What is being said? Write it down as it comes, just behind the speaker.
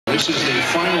This is the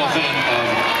final event of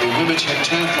the women's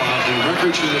heptathlon. The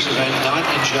records for this event not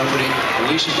in jeopardy, at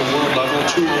least at the world level: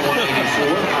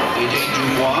 2:01.84. Eugene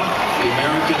Dubois, the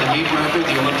American, the meet record.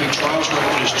 The Olympic trials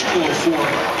record is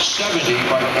 2:04.70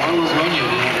 by Marla Runyon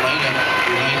in Atlanta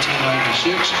in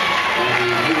 1996. And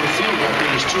the middle field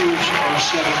record is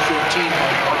 2:07.14 by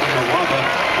Marla Nawaba,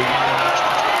 who won the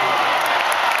national championship.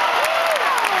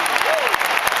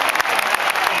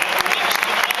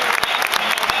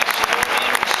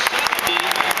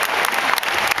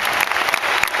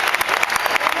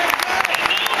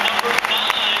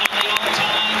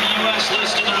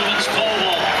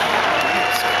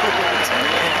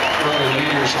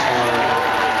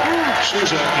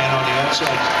 Souza, and on the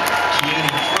outside,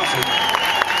 Kiani Prophet.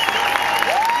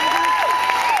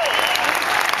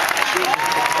 Souza,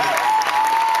 Prophet.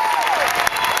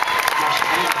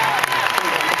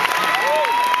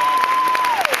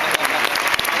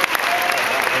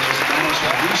 This is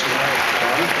Allison Wiesel,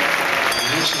 on the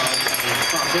inside, and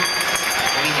Prophet.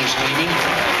 Lane is leaving.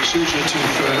 Souza to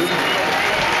third.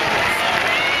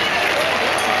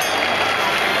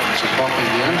 It's a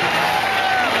bumping there.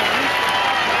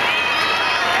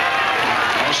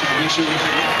 Wiesel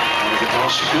out of El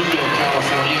Segundo,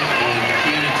 California, and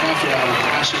Kiani Prophet out of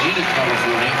Pasadena,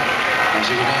 California, as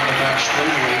they go down the back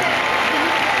straightaway.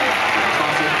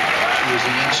 Prophet, she was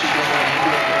the NCAA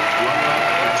runner-up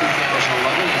in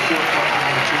 2011 and fourth partner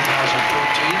in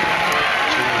 2014.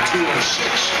 So in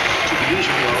 2:06 2 years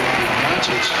ago in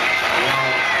Nazis. Now,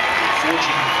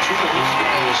 fortune truly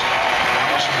is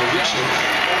Allison Wiesel,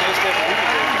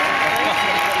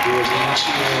 who was the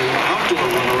NCAA outdoor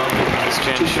runner-up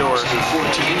in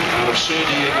 2014 out of San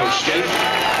Diego State.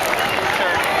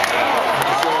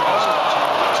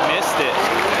 Missed it.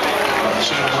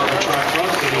 Santa Barbara Track Club,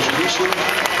 it is Wiesel.